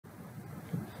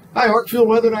Hi,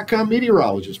 ArcfieldWeather.com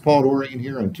meteorologist Paul Dorian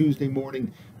here on Tuesday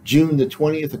morning, June the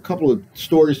 20th. A couple of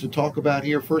stories to talk about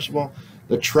here. First of all,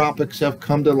 the tropics have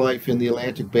come to life in the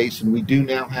Atlantic Basin. We do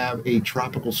now have a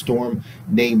tropical storm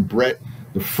named Brett.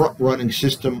 The front-running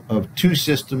system of two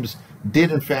systems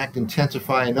did in fact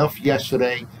intensify enough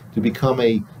yesterday to become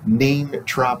a named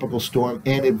tropical storm,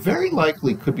 and it very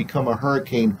likely could become a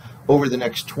hurricane over the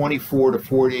next 24 to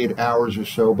 48 hours or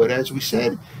so. But as we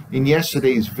said in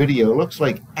yesterday's video, it looks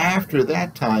like after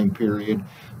that time period,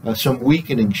 some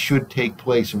weakening should take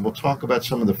place, and we'll talk about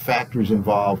some of the factors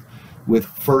involved with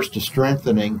first a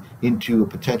strengthening into a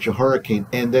potential hurricane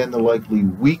and then the likely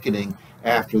weakening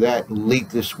after that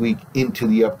late this week into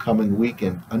the upcoming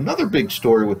weekend. Another big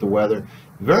story with the weather,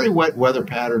 very wet weather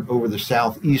pattern over the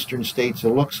southeastern states. It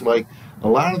looks like a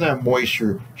lot of that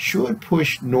moisture should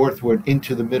push northward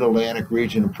into the mid-Atlantic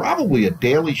region, and probably a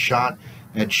daily shot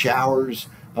at showers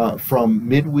from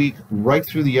midweek right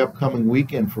through the upcoming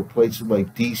weekend for places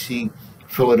like DC,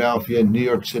 Philadelphia, New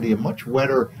York City. A much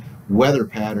wetter weather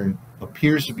pattern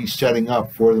appears to be setting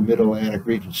up for the mid-Atlantic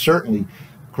region. Certainly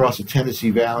across the Tennessee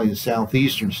Valley and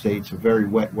southeastern states, a very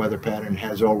wet weather pattern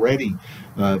has already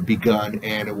begun,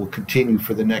 and it will continue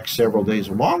for the next several days,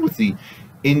 along with the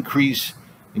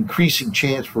increasing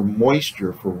chance for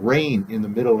moisture, for rain in the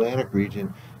mid-Atlantic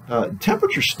region.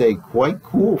 Temperatures stay quite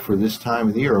cool for this time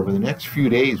of the year. Over the next few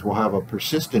days, we'll have a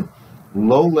persistent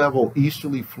low-level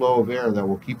easterly flow of air that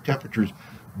will keep temperatures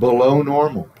below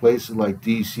normal. Places like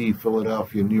DC,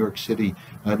 Philadelphia, New York City,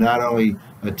 not only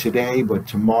today but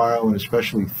tomorrow and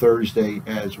especially Thursday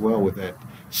as well, with that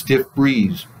stiff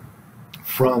breeze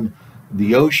from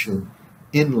the ocean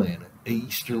inland,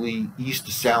 east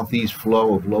to southeast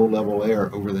flow of low-level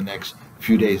air over the next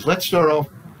few days. Let's start off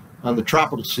on the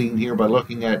tropical scene here by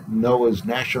looking at NOAA's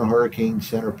National Hurricane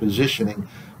Center positioning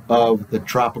of the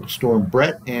tropical storm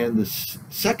Brett and the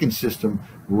second system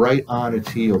right on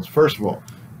its heels. First of all,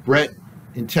 Brett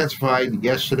intensified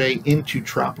yesterday into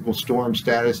tropical storm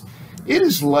status. It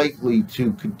is likely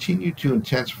to continue to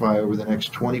intensify over the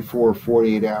next 24 or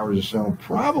 48 hours or so, and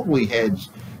probably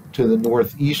heads to the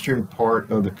northeastern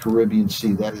part of the Caribbean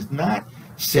Sea. That is not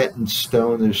set in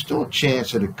stone. There's still a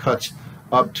chance that it cuts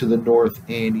up to the north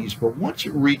and east, but once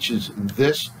it reaches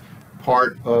this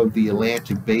part of the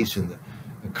Atlantic Basin, the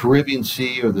Caribbean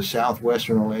Sea or the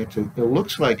southwestern Atlantic, it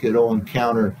looks like it'll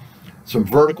encounter some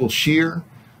vertical shear,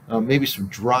 maybe some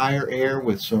drier air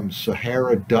with some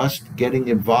Sahara dust getting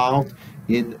involved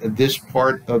in this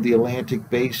part of the Atlantic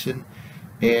Basin,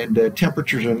 and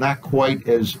temperatures are not quite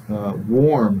as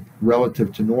warm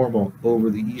relative to normal over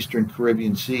the eastern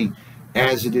Caribbean Sea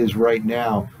as it is right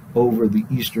now over the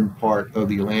eastern part of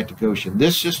the Atlantic Ocean.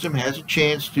 This system has a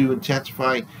chance to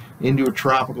intensify into a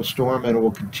tropical storm, and it will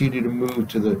continue to move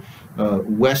to the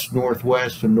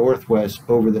west-northwest and northwest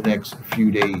over the next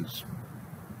few days.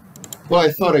 Well,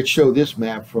 I thought I'd show this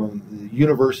map from the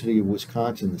University of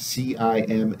Wisconsin, the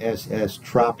CIMSS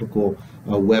Tropical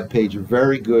webpage, a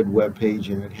very good webpage,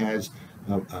 and it has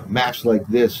maps like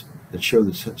this that show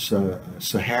the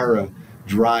Sahara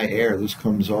dry air. This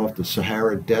comes off the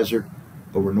Sahara Desert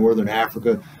over northern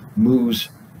Africa, moves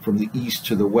from the east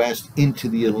to the west into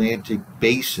the Atlantic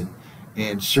Basin,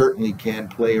 and certainly can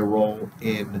play a role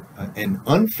in an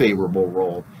unfavorable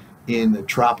role in the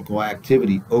tropical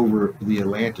activity over the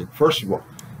Atlantic. First of all,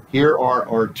 here are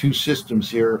our two systems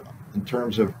here in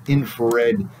terms of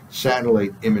infrared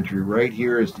satellite imagery. Right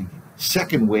here is the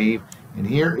second wave, and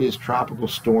here is Tropical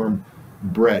Storm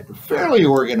Brett. A fairly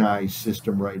organized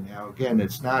system right now. Again,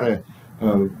 it's not a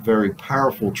very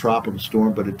powerful tropical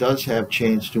storm, but it does have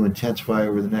chance to intensify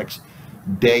over the next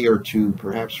day or two,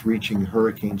 perhaps reaching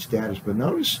hurricane status. But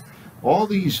notice all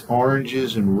these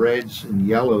oranges and reds and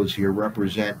yellows here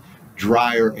represent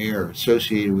drier air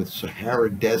associated with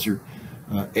Sahara Desert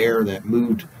air that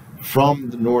moved from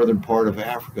the northern part of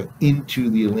Africa into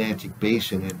the Atlantic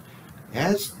Basin. And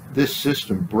as this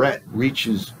system, Brett,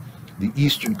 reaches the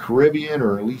eastern Caribbean,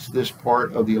 or at least this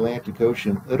part of the Atlantic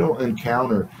Ocean, it'll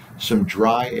encounter some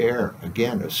dry air,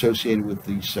 again associated with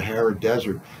the Sahara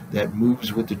Desert that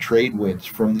moves with the trade winds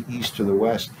from the east to the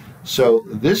west. So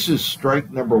this is strike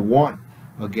number one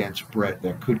against Brett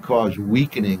that could cause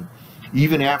weakening.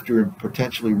 Even after it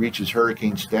potentially reaches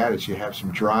hurricane status, you have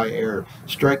some dry air.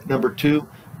 Strike number two,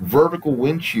 vertical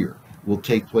wind shear will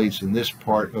take place in this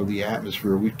part of the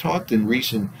atmosphere. We've talked in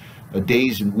recent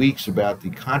days and weeks about the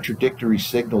contradictory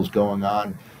signals going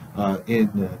on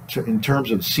in terms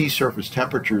of sea surface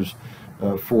temperatures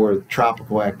for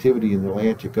tropical activity in the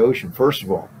Atlantic Ocean. First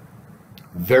of all,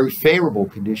 very favorable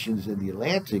conditions in the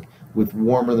Atlantic with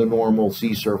warmer than normal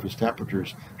sea surface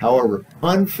temperatures. However,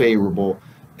 unfavorable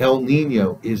El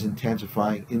Nino is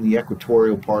intensifying in the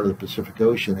equatorial part of the Pacific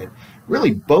Ocean. And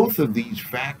really, both of these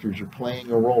factors are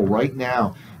playing a role. Right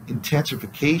now,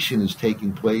 intensification is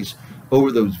taking place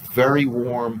over those very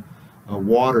warm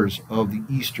waters of the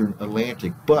eastern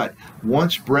Atlantic. But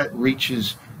once Brett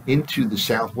reaches into the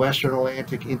southwestern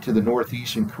Atlantic, into the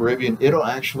northeastern Caribbean, it'll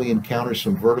actually encounter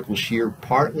some vertical shear,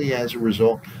 partly as a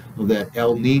result of that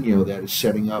El Nino that is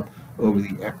setting up over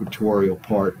the equatorial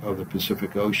part of the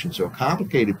Pacific Ocean. So a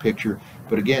complicated picture,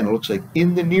 but again, it looks like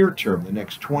in the near term, the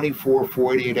next 24,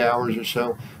 48 hours or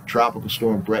so, Tropical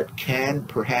Storm Brett can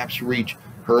perhaps reach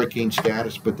hurricane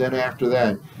status, but then after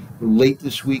that, late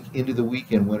this week into the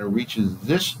weekend, when it reaches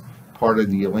this part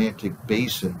of the Atlantic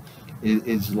basin, it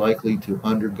is likely to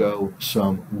undergo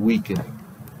some weakening.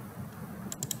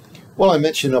 Well, I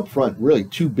mentioned up front, really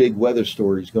two big weather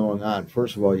stories going on.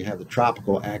 First of all, you have the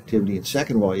tropical activity, and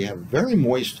second of all, you have a very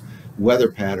moist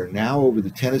weather pattern now over the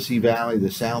Tennessee Valley,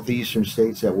 the southeastern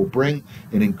states, that will bring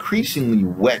an increasingly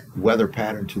wet weather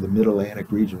pattern to the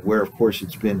Mid-Atlantic region, where, of course,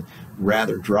 it's been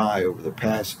rather dry over the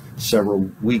past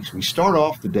several weeks. We start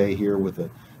off the day here with a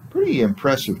pretty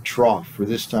impressive trough for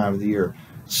this time of the year,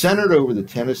 centered over the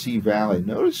Tennessee Valley.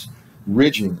 Notice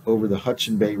ridging over the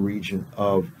Hudson Bay region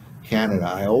of Canada.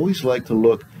 I always like to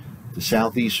look at the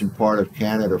southeastern part of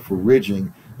Canada for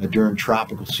ridging during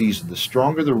tropical season. The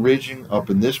stronger the ridging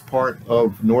up in this part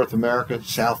of North America,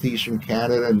 southeastern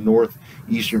Canada, and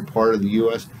northeastern part of the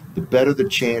U.S., the better the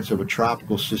chance of a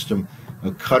tropical system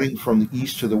cutting from the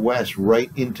east to the west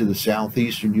right into the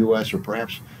southeastern U.S. or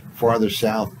perhaps farther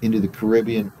south into the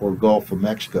Caribbean or Gulf of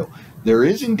Mexico. There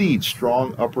is indeed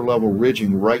strong upper level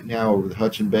ridging right now over the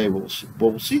Hudson Bay.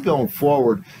 We'll see going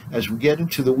forward as we get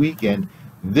into the weekend,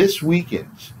 this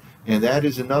weekend's, and that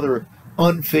is another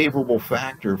unfavorable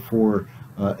factor for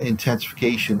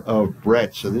intensification of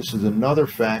Brett. So this is another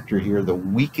factor here, the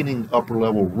weakening upper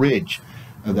level ridge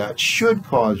that should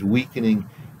cause weakening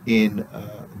in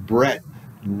Brett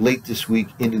late this week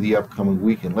into the upcoming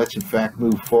weekend. Let's in fact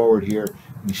move forward here.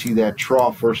 You see that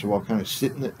trough, first of all, kind of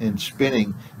sitting and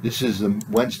spinning. This is the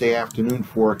Wednesday afternoon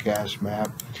forecast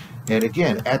map. And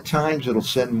again, at times it'll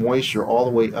send moisture all the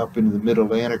way up into the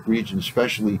Mid-Atlantic region,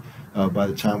 especially by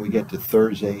the time we get to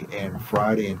Thursday and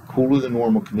Friday, and cooler than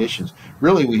normal conditions.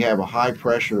 Really, we have a high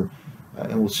pressure,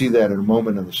 and we'll see that in a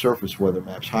moment on the surface weather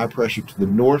maps, high pressure to the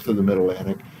north of the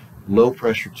Mid-Atlantic, low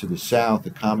pressure to the south.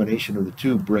 The combination of the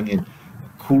two bring in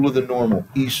cooler than normal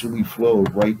easterly flow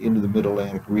right into the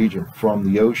Mid-Atlantic region from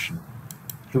the ocean.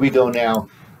 Here we go now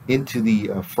into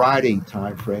the Friday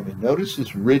time frame, and notice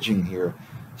this ridging here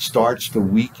starts to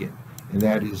weaken, and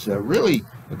that is really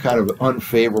kind of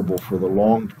unfavorable for the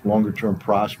longer term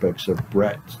prospects of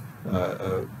Brett,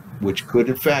 which could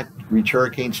in fact reach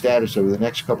hurricane status over the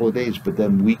next couple of days, but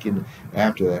then weaken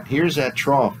after that. Here's that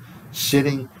trough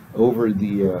sitting over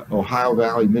the Ohio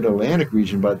Valley Mid-Atlantic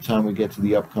region by the time we get to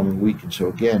the upcoming weekend. So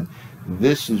again,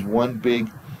 this is one big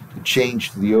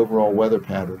change to the overall weather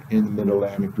pattern in the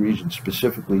Mid-Atlantic region.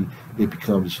 Specifically, it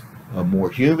becomes more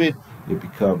humid, it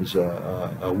becomes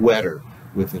wetter,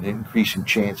 with an increasing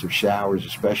chance of showers,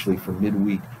 especially for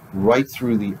midweek right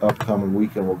through the upcoming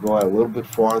weekend. We'll go out a little bit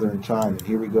farther in time, and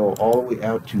here we go all the way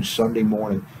out to Sunday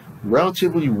morning.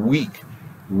 Relatively weak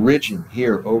ridging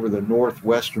here over the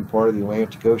northwestern part of the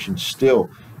Atlantic Ocean, still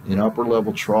an upper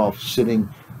level trough sitting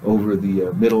over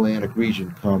the Mid-Atlantic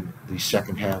region come the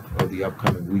second half of the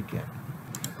upcoming weekend.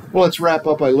 Well, let's wrap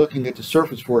up by looking at the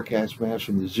surface forecast maps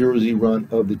from the 0Z run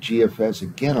of the GFS.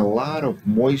 Again, a lot of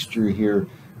moisture here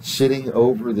sitting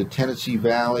over the Tennessee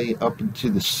Valley up into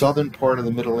the southern part of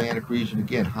the Mid-Atlantic region.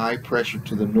 Again, high pressure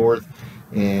to the north,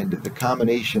 and the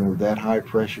combination of that high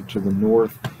pressure to the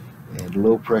north and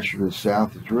low pressure to the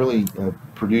south is really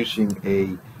producing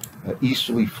a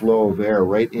easterly flow of air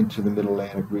right into the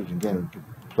Mid-Atlantic region. Again, we can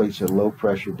place a low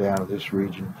pressure down in this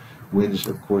region. Winds,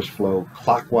 of course, flow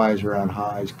clockwise around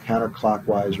highs,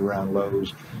 counterclockwise around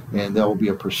lows, and there will be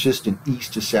a persistent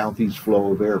east to southeast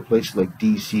flow of air, places like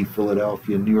D.C.,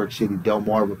 Philadelphia, New York City,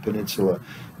 Delmarva Peninsula,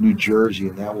 New Jersey,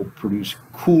 and that will produce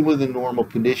cooler than normal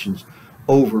conditions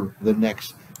over the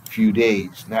next few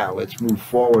days. Now, let's move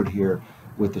forward here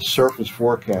with the surface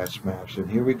forecast maps, and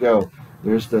here we go.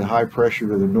 There's the high pressure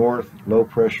to the north, low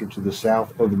pressure to the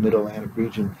south of the Mid-Atlantic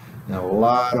region. Now, a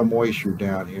lot of moisture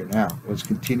down here. Now, let's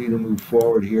continue to move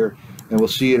forward here, and we'll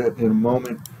see it in a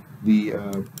moment. The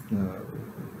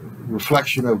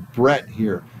reflection of Brett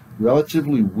here.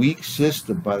 Relatively weak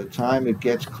system by the time it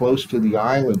gets close to the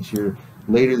islands here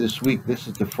later this week. This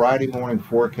is the Friday morning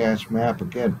forecast map.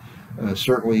 Again,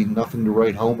 certainly nothing to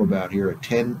write home about here. A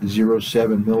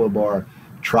 1007 millibar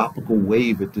tropical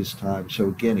wave at this time. So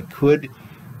again, it could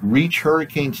reach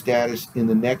hurricane status in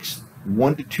the next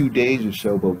 1 to 2 days or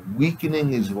so, but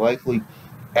weakening is likely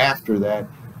after that,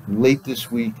 late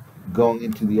this week, going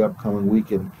into the upcoming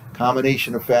weekend.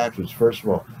 Combination of factors. First of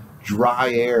all,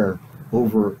 dry air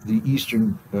over the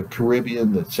eastern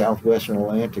Caribbean, the southwestern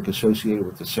Atlantic, associated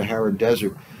with the Sahara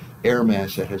Desert air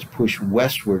mass that has pushed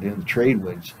westward in the trade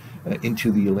winds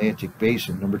into the Atlantic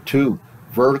basin. Number two,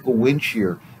 vertical wind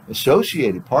shear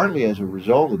associated partly as a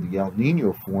result of the El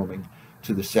Nino forming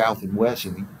to the south and west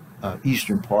in the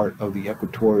eastern part of the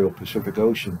equatorial Pacific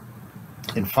Ocean.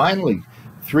 And finally,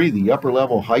 three, the upper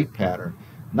level height pattern.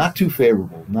 Not too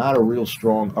favorable, not a real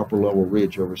strong upper level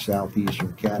ridge over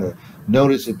southeastern Canada.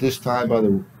 Notice at this time by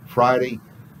the Friday,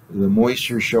 the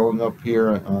moisture showing up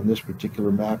here on this particular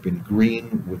map in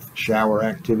green with shower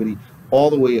activity all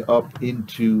the way up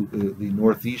into the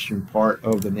northeastern part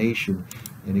of the nation.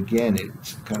 And again,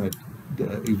 it's kind of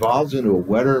evolves into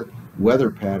a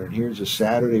weather pattern. Here's a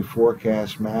Saturday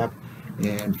forecast map.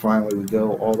 And finally, we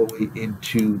go all the way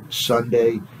into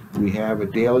Sunday. We have a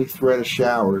daily threat of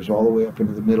showers all the way up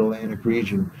into the Mid-Atlantic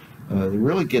region. It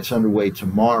really gets underway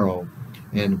tomorrow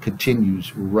and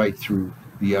continues right through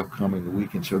the upcoming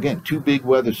weekend. So again, two big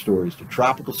weather stories, the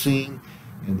tropical scene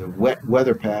and the wet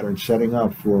weather pattern setting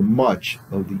up for much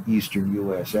of the eastern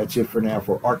U.S. That's it for now.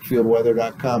 For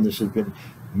ArcfieldWeather.com, this has been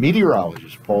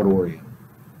meteorologist Paul Dorian.